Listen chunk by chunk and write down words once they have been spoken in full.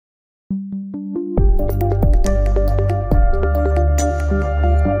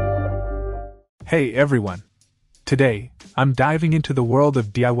Hey everyone! Today, I'm diving into the world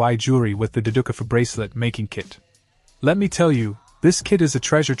of DIY jewelry with the DUDUCOFU Bracelet making kit. Let me tell you, this kit is a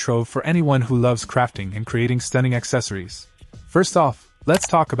treasure trove for anyone who loves crafting and creating stunning accessories. First off, let's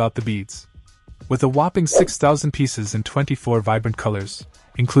talk about the beads. With a whopping 6,000 pieces in 24 vibrant colors,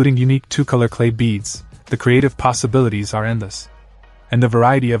 including unique 2-color clay beads, the creative possibilities are endless. And the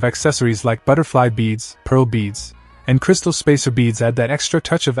variety of accessories like butterfly beads, pearl beads, and crystal spacer beads add that extra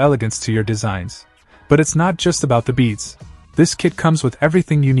touch of elegance to your designs. But it's not just about the beads. This kit comes with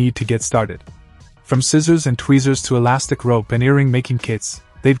everything you need to get started. From scissors and tweezers to elastic rope and earring making kits,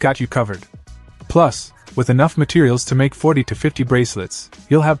 they've got you covered. Plus, with enough materials to make 40 to 50 bracelets,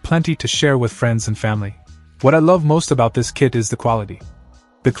 you'll have plenty to share with friends and family. What I love most about this kit is the quality.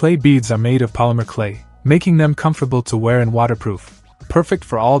 The clay beads are made of polymer clay, making them comfortable to wear and waterproof, perfect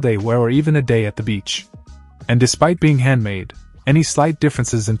for all-day wear or even a day at the beach. And despite being handmade, any slight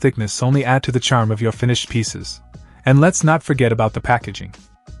differences in thickness only add to the charm of your finished pieces. And let's not forget about the packaging.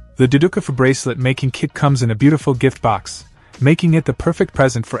 The DUDUCOFU Bracelet making kit comes in a beautiful gift box, making it the perfect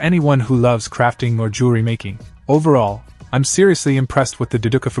present for anyone who loves crafting or jewelry making. Overall, I'm seriously impressed with the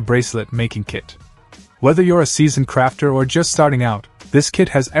DUDUCOFU Bracelet making kit. Whether you're a seasoned crafter or just starting out, this kit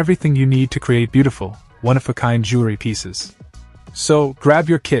has everything you need to create beautiful, one-of-a-kind jewelry pieces. So, grab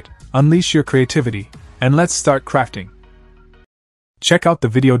your kit, unleash your creativity, and let's start crafting. Check out the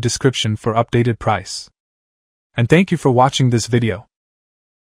video description for updated price. And thank you for watching this video.